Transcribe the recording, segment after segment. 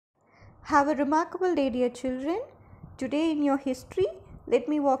Have a remarkable day, dear children. Today in your history, let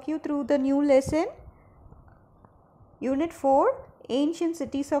me walk you through the new lesson, Unit 4, Ancient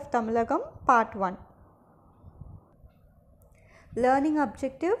Cities of Tamilagam, Part 1. Learning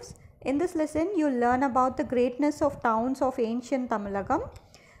objectives. In this lesson, you'll learn about the greatness of towns of ancient Tamilagam.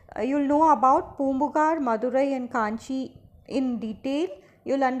 You'll know about Pumbugar, Madurai and Kanchi in detail.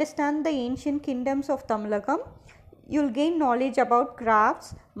 You'll understand the ancient kingdoms of Tamilagam. You'll gain knowledge about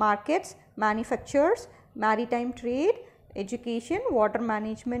crafts, markets, manufactures, maritime trade, education, water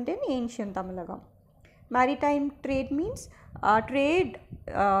management in ancient Tamilagam. Maritime trade means trade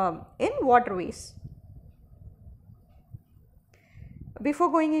in waterways.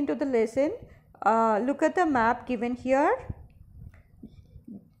 Before going into the lesson, look at the map given here.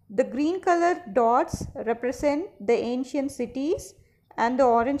 The green colored dots represent the ancient cities and the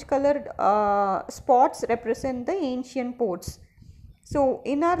orange colored spots represent the ancient ports. So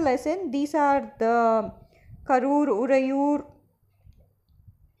in our lesson, these are the Karur, Urayur,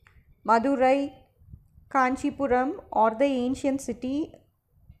 Madurai, Kanchipuram or the ancient cities,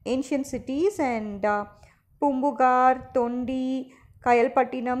 and Pumbugar, Tondi,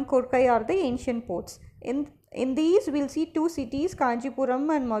 Kayalpattinam, Kurkai are the ancient ports. In these, we will see two cities,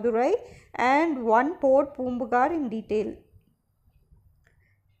 Kanchipuram and Madurai, and one port, Pumbugar, in detail.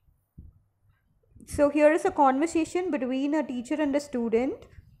 So here is a conversation between a teacher and a student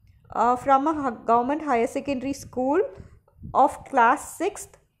from a government higher secondary school of class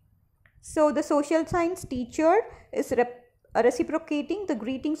 6th. So the social science teacher is reciprocating the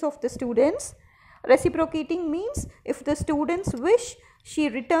greetings of the students. Reciprocating means if the students wish, she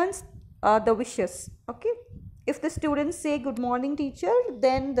returns the wishes. Okay. If the students say good morning teacher,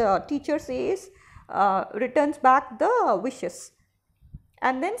 then the teacher says returns back the wishes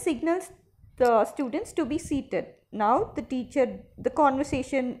and then signals the students to be seated. Now the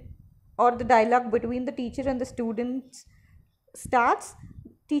conversation or the dialogue between the teacher and the students starts.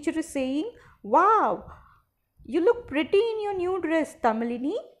 Teacher is saying, wow, you look pretty in your new dress,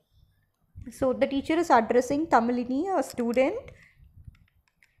 Tamilini. So the teacher is addressing Tamilini, a student.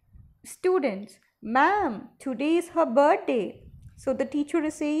 Students, ma'am, today is her birthday. So the teacher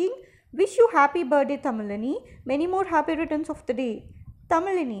is saying, wish you happy birthday, Tamilini. Many more happy returns of the day.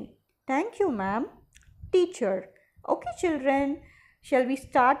 Tamilini, thank you, ma'am. Teacher, okay children, shall we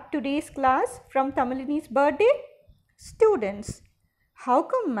start today's class from Tamilini's birthday? Students, how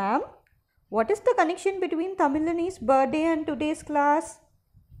come, ma'am? What is the connection between Tamilini's birthday and today's class?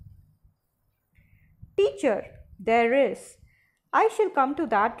 Teacher, there is. I shall come to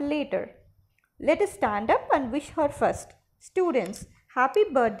that later. Let us stand up and wish her first. Students, happy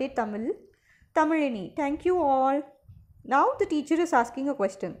birthday, Tamilini. Thank you all. Now the teacher is asking a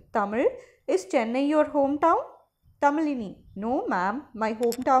question. Tamil, is Chennai your hometown? Tamilini, no ma'am. My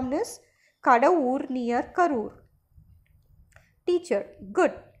hometown is Kadavur near Karur. Teacher,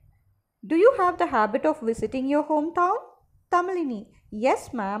 good. Do you have the habit of visiting your hometown? Tamilini,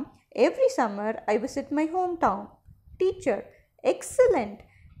 yes ma'am. Every summer I visit my hometown. Teacher, excellent.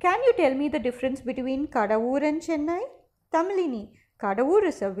 Can you tell me the difference between Kadavur and Chennai? Tamilini, Kadavur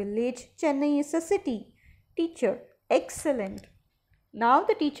is a village, Chennai is a city. Teacher, excellent. Now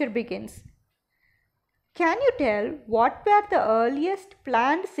the teacher begins. Can you tell what were the earliest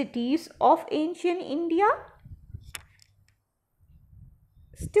planned cities of ancient India?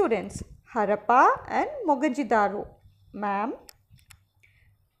 Students, Harappa and Mohenjo-daro. Ma'am.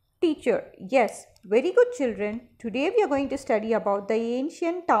 Teacher, yes, very good children. Today we are going to study about the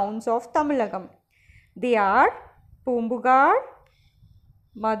ancient towns of Tamilagam. They are Pumbugar,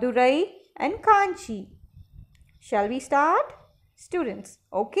 Madurai and Kanchi. Shall we start? Students,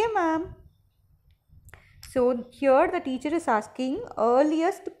 okay ma'am. So here the teacher is asking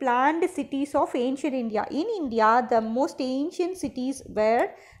earliest planned cities of ancient India. In India, the most ancient cities were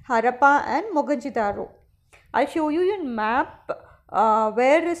Harappa and Mohenjo-daro. I'll show you in map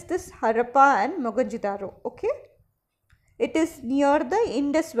where is this Harappa and Mohenjo-daro. Okay, it is near the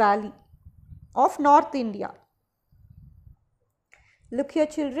Indus Valley of North India. Look here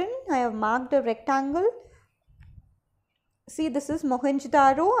children, I have marked a rectangle. See, this is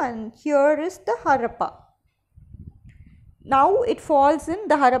Mohenjo-daro and here is the Harappa. Now it falls in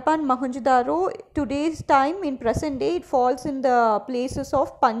the Harappa and Mohenjo-daro. Today's time, in present day, it falls in the places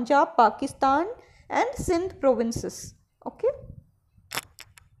of Punjab, Pakistan and Sindh provinces. Okay.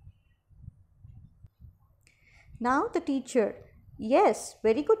 Now the teacher. Yes,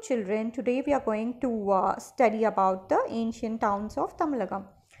 very good children. Today we are going to study about the ancient towns of Tamilagam.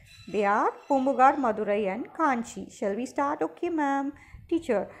 They are Pumbugar, Madurai and Kanchi. Shall we start? Okay ma'am.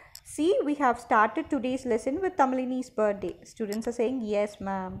 Teacher, see, we have started today's lesson with Tamilini's birthday. Students are saying, yes,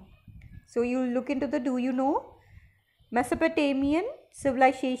 ma'am. So you look into the, do you know? Mesopotamian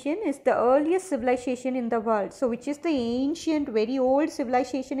civilization is the earliest civilization in the world. So which is the ancient, very old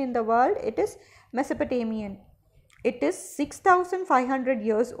civilization in the world? It is Mesopotamian. It is 6,500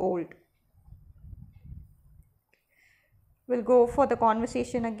 years old. We'll go for the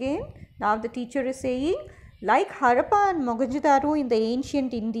conversation again. Now the teacher is saying, like Harappa and Mohenjo-daro in the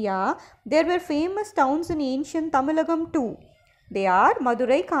ancient India, there were famous towns in ancient Tamilagam too. They are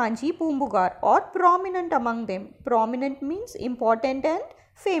Madurai, Kanchi, Pumbugar, or prominent among them. Prominent means important and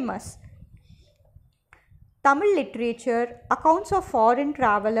famous. Tamil literature, accounts of foreign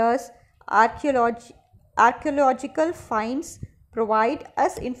travelers, archaeological finds provide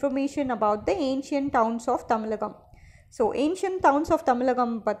us information about the ancient towns of Tamilagam. So ancient downs of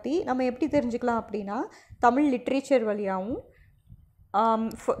தமிழகம் பற்றி நம்ம எப்படி தெரிஞ்சுக்கலாம் அப்படின்னா, Tamil literature வழியாகவும்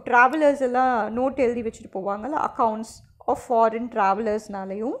travellers எல்லாம் note எழுதி வச்சுட்டு போவாங்கள்ல, accounts of foreign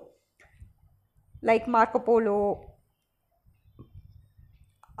ட்ராவலர்ஸ்னாலையும், like Marco Polo,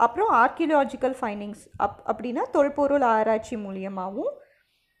 அப்புறம் ஆர்கியலாஜிக்கல் ஃபைண்டிங்ஸ் அப்படின்னா தொல்பொருள் ஆராய்ச்சி மூலியமாகவும்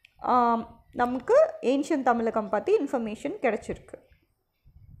நமக்கு ஏன்ஷியன் தமிழகம் பற்றி இன்ஃபர்மேஷன் கிடச்சிருக்கு.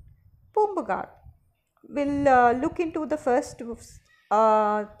 Poompuhar. We'll look into the first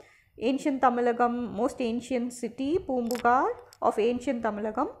ancient Tamilagam, most ancient city, Pumbugar of ancient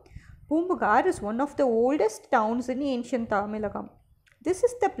Tamilagam. Pumbugar is one of the oldest towns in ancient Tamilagam. This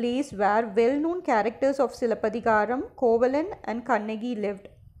is the place where well-known characters of Silappatikaram, Kovalan and Kannagi lived.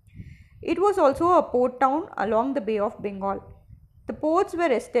 It was also a port town along the Bay of Bengal. The ports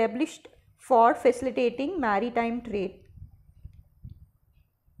were established for facilitating maritime trade.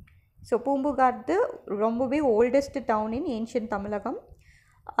 So Poompuhar ரொம்பவே oldest down in ancient தமிழகம்.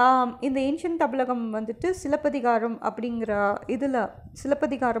 இந்த ancient தமிழகம் வந்துட்டு சிலப்பதிகாரம் அப்படிங்கிற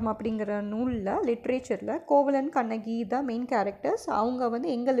நூலில், லிட்ரேச்சரில் கோவலன், கண்ணகி தான் main characters. அவங்க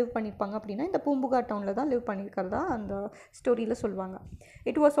வந்து எங்கே live பண்ணியிருப்பாங்க அப்படின்னா இந்த பூம்புகார் டவுனில் தான் லிவ் பண்ணியிருக்கிறதா அந்த ஸ்டோரியில் சொல்லுவாங்க.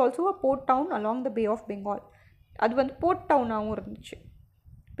 It was also a board down along the bay of Bengal. அது வந்து போர்ட் டவுனாகவும் இருந்துச்சு,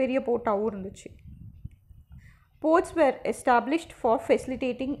 பெரிய போர்ட்டாகவும் இருந்துச்சு. Ports were established for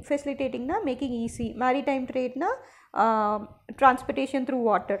facilitating na making easy. Maritime trade na transportation through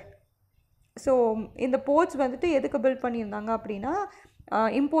water. So இந்த ports வந்துட்டு எதுக்கு பில்ட் பண்ணியிருந்தாங்க அப்படின்னா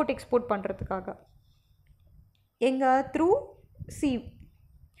இம்போர்ட் எக்ஸ்போர்ட் பண்ணுறதுக்காக. எங்கே? Through sea.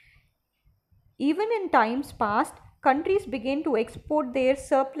 Even in times past, countries began to export their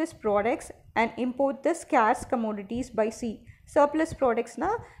surplus products and import the scarce commodities by sea. Surplus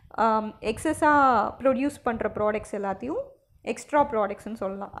ப்ராடக்ட்ஸ்னால் எக்ஸஸாக produce பண்ணுற products எல்லாத்தையும் எக்ஸ்ட்ரா ப்ராடக்ட்ஸ்னு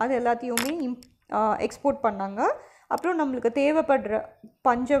சொல்லலாம். அது எல்லாத்தையுமே எக்ஸ்போர்ட் பண்ணாங்க. அப்புறம் நம்மளுக்கு தேவைப்படுற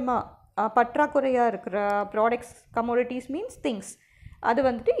பற்றாக்குறையாக இருக்கிற ப்ராடக்ட்ஸ், கமோடிட்டிஸ் மீன்ஸ் திங்ஸ், அது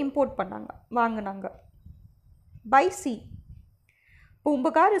வந்துட்டு இம்போர்ட் வாங்கினாங்க. By C.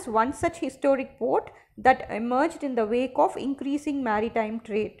 Pumbugar is one such historic port that emerged in the wake of increasing maritime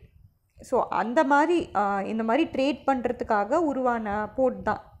trade. So இந்த மாதிரி ட்ரேட் பண்ணுறதுக்காக உருவான போர்ட்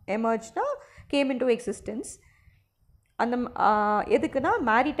தான் எமர்ஜ்னா கேம் இன்டு எக்ஸிஸ்டன்ஸ். எதுக்குன்னா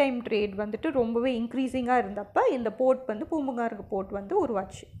மேரிடைம் ட்ரேட் வந்துட்டு ரொம்பவே இன்க்ரீஸிங்காக இருந்தப்போ இந்த போர்ட் வந்து பூம்புகார் போர்ட் வந்து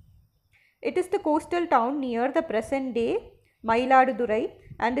உருவாச்சு. It is the coastal down near the present day Mayiladuthurai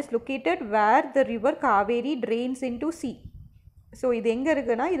and is located where the river Kaveri trains in to C. So இது எங்கே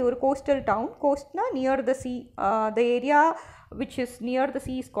இருக்குன்னா, இது ஒரு coastal down. கோஸ்ட்னா near the C. The area which is near the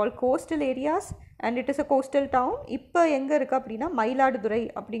sea is called coastal areas and it is a coastal town. இப்போ எங்கே இருக்குது அப்படின்னா மயிலாடுதுறை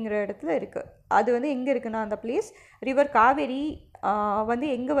அப்படிங்கிற இடத்துல இருக்குது. அது வந்து எங்கே இருக்குன்னா, அந்த பிளேஸ் ரிவர் காவேரி வந்து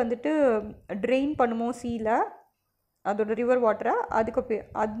எங்கே வந்துட்டு ட்ரெயின் பண்ணுமோ சீயில், அதோட ரிவர் வாட்டரை,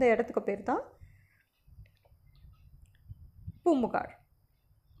 அந்த இடத்துக்கு பேர் தான் Poompuhar.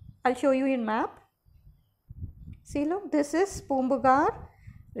 I'll show you in map. See, look, this is Pumbugar,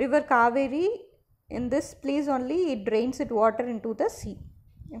 river Kaveri. In this place only it drains its water into the sea.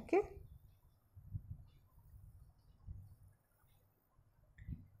 Okay.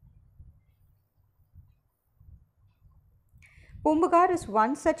 Pumbugar is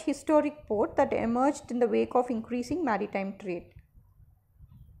one such historic port that emerged in the wake of increasing maritime trade.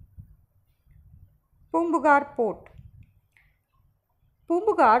 Pumbugar Port.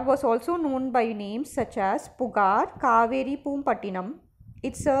 Pumbugar was also known by names such as Pugar, Kaveri, Pumpattinam.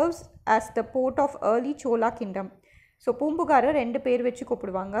 It serves as the port of early Chola kingdom. So பூம்புகாரை ரெண்டு பேர் வச்சு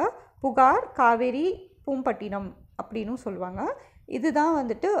கூப்பிடுவாங்க. புகார், காவேரி, பூம்பட்டினம் அப்படின்னு சொல்லுவாங்க. இதுதான்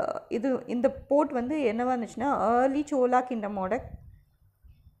வந்துட்டு இந்த போர்ட் வந்து என்னவா இருந்துச்சுன்னா ஏர்லி சோலா கிங்டமோட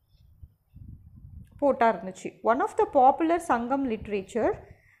போர்ட்டாக இருந்துச்சு. ஒன் ஆஃப் த பாப்புலர் சங்கம் literature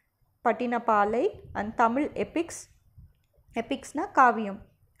Pattinappalai and Tamil எபிக்ஸ்னா Kaviyam,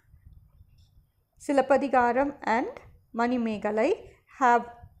 Silappatikaram and Manimekalai have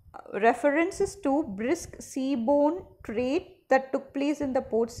references to brisk seaborne trade that took place in the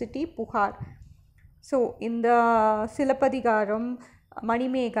port city Puhar. So இந்த சிலப்பதிகாரம்,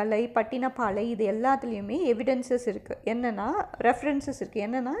 மணிமேகலை, பட்டினப்பாலை இது எல்லாத்துலேயுமே எவிடன்சஸ் இருக்குது. என்னென்னா ரெஃபரன்சஸ் இருக்குது.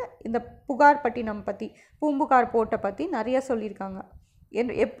 என்னென்னா இந்த புகார் பட்டினம் பற்றி, பூம்புகார் போர்ட்டை பற்றி நிறையா சொல்லியிருக்காங்க.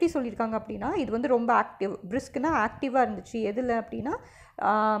 எப்படி சொல்லியிருக்காங்க அப்படின்னா, இது வந்து ரொம்ப ஆக்டிவ், பிரிஸ்க்னா ஆக்டிவாக இருந்துச்சு. எதில் அப்படின்னா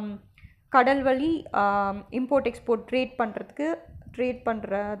கடல் வழி இம்போர்ட் எக்ஸ்போர்ட் ட்ரேட்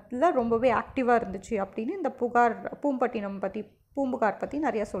பண்ணுறதுல ரொம்பவே ஆக்டிவாக இருந்துச்சு அப்படின்னு இந்த பூம்புகார் பற்றி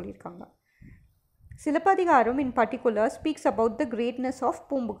நிறையா சொல்லியிருக்காங்க. Silappatikaram in particular speaks about the greatness of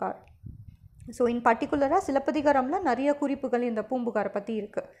Poompuhar. So in பர்டிகுலராக சிலப்பதிகாரமில் நிறைய குறிப்புகள் இந்த பூம்புகாரை பற்றி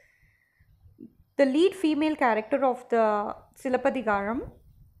இருக்குது. The lead female character of the Silappatikaram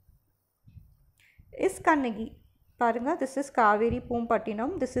is Kannagi. பாருங்கள், this is Kaveri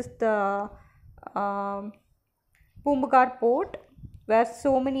Poompattinam, this is the Poompuhar port where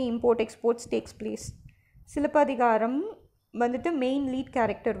so many import exports takes place. Silappatikaram வந்துட்டு மெயின் லீட்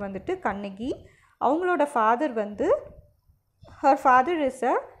கேரக்டர் வந்துட்டு கண்ணகி. அவங்களோட ஃபாதர் வந்து her father is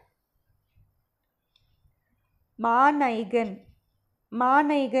a மாநைகன்.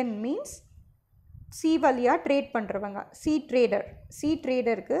 மாநைகன் means சீ வழியாக ட்ரேட் பண்ணுறவங்க, சீ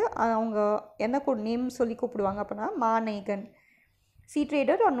ட்ரேடருக்கு அவங்க என்ன நேம் சொல்லி கூப்பிடுவாங்க அப்படின்னா மாநைகன். சீ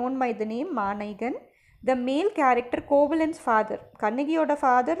trader are known by the name மாநைகன். த மேல் கேரக்டர் கோவலன்ஸ் ஃபாதர். கண்ணகியோட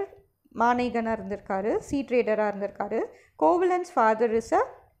ஃபாதர் மாநைகனாக இருந்திருக்காரு, சீ ட்ரேடராக இருந்திருக்காரு. கோவலன்ஸ் ஃபாதர் இஸ் அ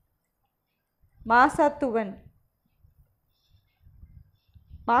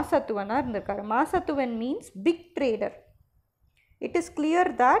மாசத்துவனாக இருந்திருக்காரு. மாசத்துவன் means big trader. It is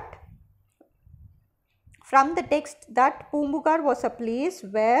clear that from the text that Poombukar was a place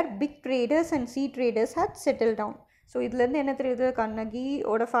where big traders and sea traders had settled down. So இதுலேருந்து என்ன தெரியுது,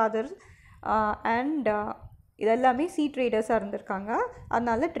 கண்ணகியோட father and இதெல்லாமே சீ ட்ரேடர்ஸாக இருந்திருக்காங்க.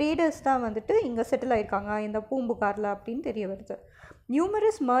 அதனால traders தான் வந்துட்டு இங்கே செட்டில் ஆகிருக்காங்க இந்த பூம்புகாரில் அப்படின்னு தெரிய வருது.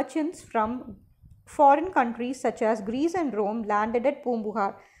 Numerous merchants from foreign countries such as Greece and Rome landed at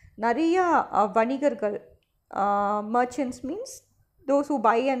Poompuhar. நிறையா வணிகர்கள், merchants means those who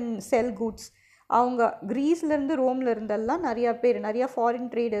by and sell goods, அவங்க கிரீஸ்லேருந்து ரோமில் இருந்தெல்லாம் நிறையா ஃபாரின்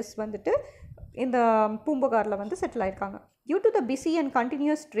ட்ரேடர்ஸ் வந்துட்டு இந்த பூம்புகாரில் வந்து settle ஆகிருக்காங்க. Due to the busy and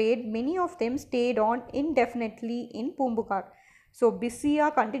continuous trade many of them state on indefinitely in Poompuhar. So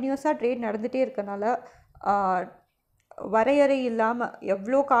பிஸியாக கண்டினியூஸாக ட்ரேட் நடந்துகிட்டே இருக்கனால வரையறை இல்லாமல்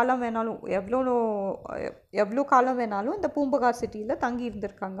எவ்வளோ காலம் வேணாலும் இந்த பூம்புகார் சிட்டியில் தங்கி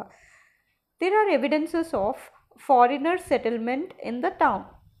இருந்திருக்காங்க. There are evidences of foreigner settlement in the down.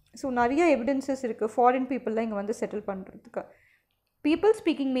 So நிறைய எவிடன்சஸ் இருக்குது ஃபாரின் பீப்புளெலாம் இங்கே வந்து செட்டில் பண்ணுறதுக்கு. People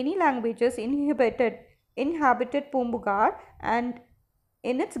speaking many languages inhabited Poompuhar and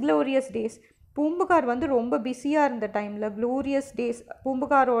in it's glorious days. Poompuhar வந்து ரொம்ப பிஸியாக இருந்த டைமில், க்ளோரியஸ் டேஸ்,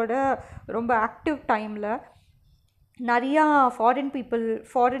 பூம்புகாரோட ரொம்ப ஆக்டிவ் டைமில் நிறையா foreign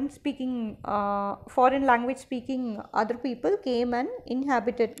language speaking other people came and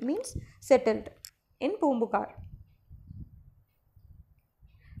inhabited means settled in Poompuhar.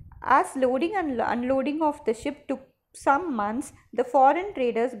 As loading and unloading of the ship took some months, the foreign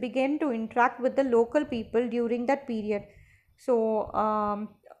traders began to interact with the local people during that period. So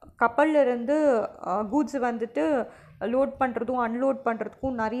கப்பல்லிருந்து goods வந்துட்டு load பண்ணுறதும் unload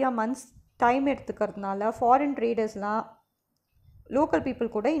பண்ணுறதுக்கும் நிறையா months time எடுத்துக்கிறதுனால foreign ட்ரேடர்ஸ்லாம் local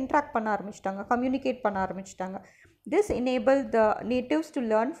people கூட interact பண்ண ஆரம்பிச்சிட்டாங்க, communicate பண்ண ஆரம்பிச்சிட்டாங்க. This enabled the natives to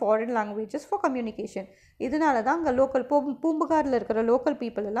learn foreign languages for communication. இதனால தான் அங்கே பூம்புகாரில் இருக்கிற லோக்கல்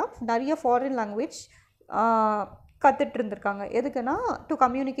பீப்புள் எல்லாம் நிறைய ஃபாரின் லாங்குவேஜ் கற்றுட்டு இருந்திருக்காங்க. எதுக்குன்னா to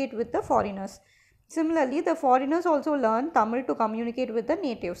communicate with the foreigners. Similarly the foreigners also learn Tamil to communicate with the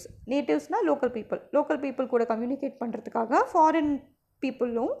natives. நேட்டிவ்ஸ்னால் local people கூட கம்யூனிகேட் பண்ணுறதுக்காக foreign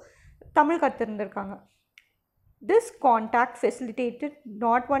பீப்புளும் Tamil கற்றுருந்துருக்காங்க. This contact facilitated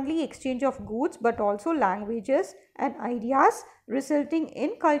not only exchange of goods but also languages and ideas, resulting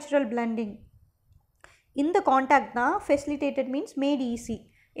in cultural blending. இந்த contact தான் facilitated means made easy.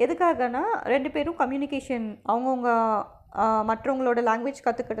 எதுக்காகனா ரெண்டு பேரும் communication அவங்கவுங்க மற்றவங்களோட language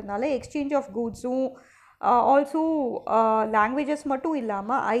கற்றுக்கிட்டதுனால exchange of கூட்ஸும் also languages மட்டும்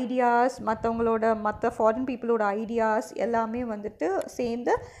இல்லாமல் ஐடியாஸ், மற்ற ஃபாரின் பீப்புளோட ஐடியாஸ் எல்லாமே வந்துட்டு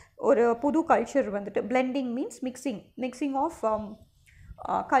சேர்ந்து ஒரு புது கல்ச்சர் வந்துட்டு blending means mixing of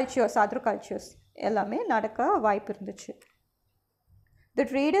cultures, other cultures எல்லாமே நடக்க வாய்ப்பு இருந்துச்சு. The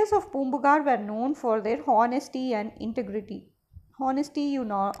traders of Poombukar were known for their honesty and integrity. Honesty you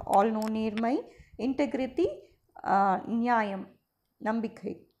all know, நேர்மை, integrity நியாயம்,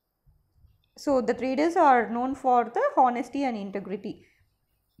 நம்பிக்கை. So the traders are known for the honesty and integrity.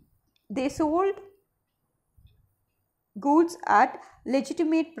 They sold goods at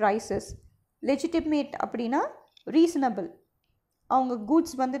legitimate prices. Legitimate அப்படின்னா reasonable. அவங்க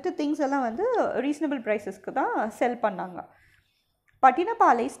goods வந்துட்டு things எல்லாம் வந்து reasonable ப்ரைஸஸ்க்கு தான் செல் பண்ணாங்க.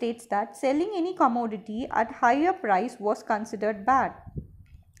 Patinapalai states that selling any commodity at higher price was considered bad.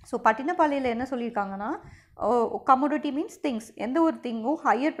 So பட்டினப்பாளையில் என்ன சொல்லியிருக்காங்கன்னா, commodity means things, எந்த ஒரு திங்கும்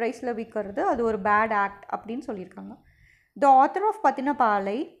ஹையர் ப்ரைஸில் விற்கிறது அது ஒரு பேட் ஆக்ட் அப்படின்னு சொல்லியிருக்காங்க. The author of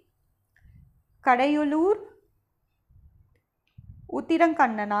பத்தினப்பாலை, Kadayalur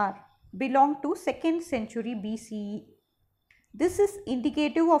உத்திரங்கண்ணனார், belong to 2nd century BCE. This is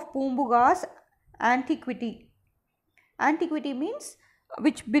indicative of Poombugar's antiquity. Antiquity means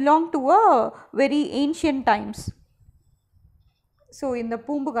which belong to a very ancient times. So இந்த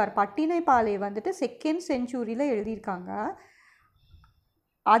பூம்புகார் பட்டினப்பாலை வந்துட்டு 2nd centuryயில் எழுதியிருக்காங்க.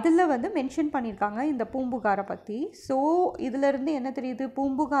 அதில் வந்து மென்ஷன் பண்ணியிருக்காங்க இந்த பூம்புகாரை பற்றி. ஸோ இதிலேருந்து என்ன தெரியுது,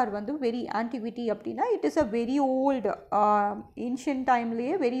 பூம்புகார் வந்து வெரி ஆன்டிக்விட்டி அப்படின்னா it is a very old, ancient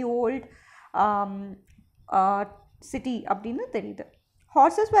டைம்லேயே வெரி ஓல்டு சிட்டி அப்படின்னு தெரியுது.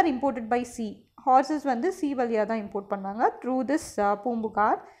 Horses where imported by C. Horses வந்து சி வழியாக தான் இம்போர்ட் பண்ணாங்க through this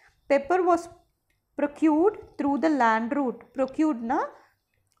Poompuhar. Pepper was procured through the land route. procuredனா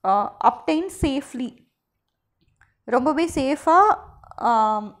obtained safely, ரொம்பவே சேஃபாக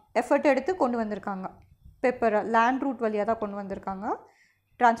எஃபர்ட் எடுத்து கொண்டு வந்திருக்காங்க. பெப்பரை லேண்ட் ரூட் வழியாக தான் கொண்டு வந்திருக்காங்க,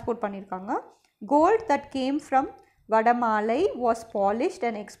 டிரான்ஸ்போர்ட் பண்ணியிருக்காங்க. Gold that came from வடமாலை was polished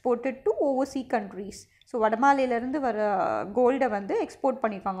and exported to oversea countries. So வடமாலையிலேருந்து வர கோல்டை வந்து எக்ஸ்போர்ட்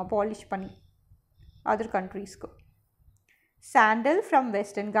பண்ணியிருக்காங்க பாலிஷ் பண்ணி other கண்ட்ரீஸ்க்கு. Sandal from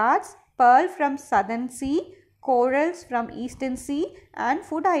western God's, pearl from southern sea, corals from eastern sea and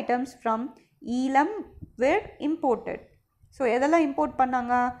food items from Elam were imported. So எதெல்லாம் import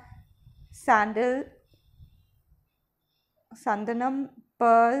பண்ணாங்க, சாண்டில், சந்தனம்,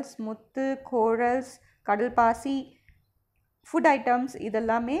 pearls, முத்து, corals, கடல் பாசி, ஃபுட் ஐட்டம்ஸ்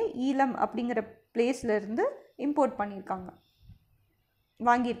இதெல்லாமே ஈலம் அப்படிங்கிற பிளேஸ்லேருந்து இம்போர்ட் பண்ணியிருக்காங்க,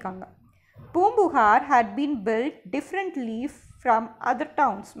 வாங்கியிருக்காங்க. Poompuhar had been built differently from other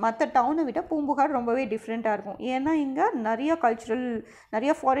downs. மற்ற டவுனை விட பூம்புகார் ரொம்பவே டிஃப்ரெண்ட்டாக இருக்கும். ஏன்னா இங்கே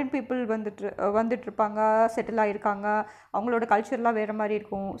நிறைய ஃபாரின் பீப்புள் வந்துட்டுருப்பாங்க, செட்டில் ஆகிருக்காங்க, அவங்களோட கல்ச்சர்லாம் வேறு மாதிரி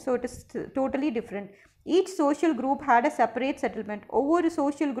இருக்கும். So it is totally different. Each social group had a separate settlement. ஒவ்வொரு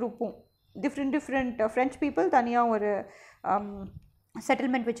சோஷியல் குரூப்பும் டிஃப்ரெண்ட் ஃப்ரெஞ்ச் பீப்புள் தனியாக ஒரு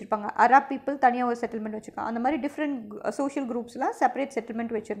செட்டில்மெண்ட் வச்சுருப்பாங்க, அரப் பீப்புள் தனியாக ஒரு செட்டில்மெண்ட் வச்சுருக்காங்க. அந்த மாதிரி டிஃப்ரெண்ட் சோஷியல் குரூப்ஸ்லாம் செப்பரேட்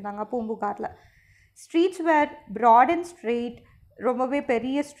செட்டில்மெண்ட் வச்சுருந்தாங்க பூம்புகாரில். Streets where broad and straight, ரொம்பவே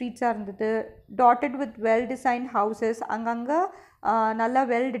பெரிய ஸ்ட்ரீட்ஸாக இருந்தது. Dotted with well design houses, அங்கங்கே நல்லா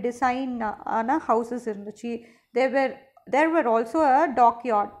வெல் டிசைன் ஆன ஹவுசஸ் இருந்துச்சு. தேர் வர் also a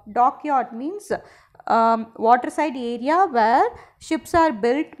dockyard. Dockyard means water side area where ships are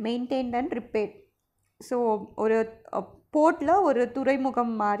built, maintained and repaired. So ஒரு போர்ட்டில் ஒரு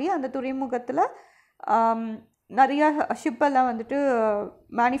துறைமுகம் மாதிரி, அந்த துறைமுகத்தில் நிறையா ஷிப்பெல்லாம் வந்துட்டு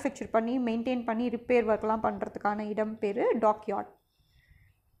மேனுஃபேக்சர் பண்ணி மெயின்டைன் பண்ணி ரிப்பேர் ஒர்க்லாம் பண்ணுறதுக்கான இடம் பேர் dockyard.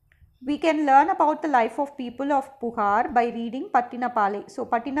 We can learn about the life of people of Puhar by reading Pattinapalai. So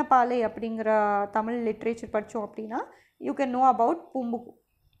Pattinappalai அப்படிங்கிற தமிழ் லிட்ரேச்சர் படித்தோம் அப்படின்னா you can know about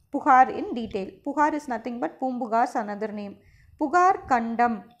Puhar in detail. Puhar is nothing but Poombugar's another name. புகார்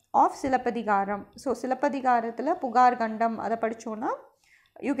கண்டம் of Silappatikaram. So சிலப்பதிகாரத்தில் புகார் கண்டம் அதை படித்தோன்னா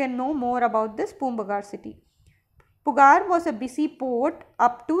you can know more about this Poombugar city. Pugar was a busy port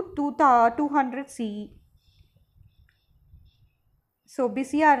up to 200 CE. So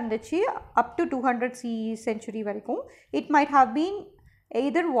பிஸியாக இருந்துச்சு up to 200 CE century வரைக்கும். It might have been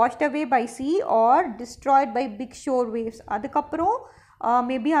either washed away by C R destroyed by big sure waves. அதுக்கப்புறம்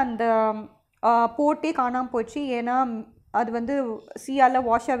maybe அந்த போர்ட்டே காணாமல் போச்சு, ஏன்னா அது வந்து சீயால்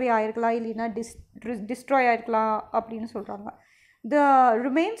வாஷ் அவே ஆகிருக்கலாம், இல்லைன்னா டிஸ்ட்ராய் ஆகிருக்கலாம் அப்படின்னு சொல்கிறாங்க. த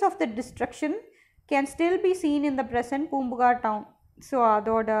remains of the destruction can still be seen in the present Poombugar town. So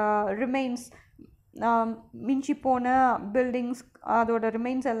அதோட ரிமைன்ஸ், மிஞ்சி போன பில்டிங்ஸ், அதோட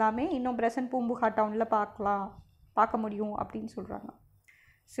ரிமைன்ஸ் எல்லாமே இன்னும் ப்ரெசன்ட் பூம்புகார் டவுனில் பார்க்க முடியும் அப்படின்னு சொல்கிறாங்க.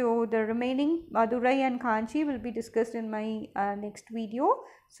 So the remaining Madurai and Kanchi will be discussed in my next video.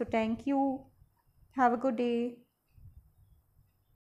 So thank you. Have a good day.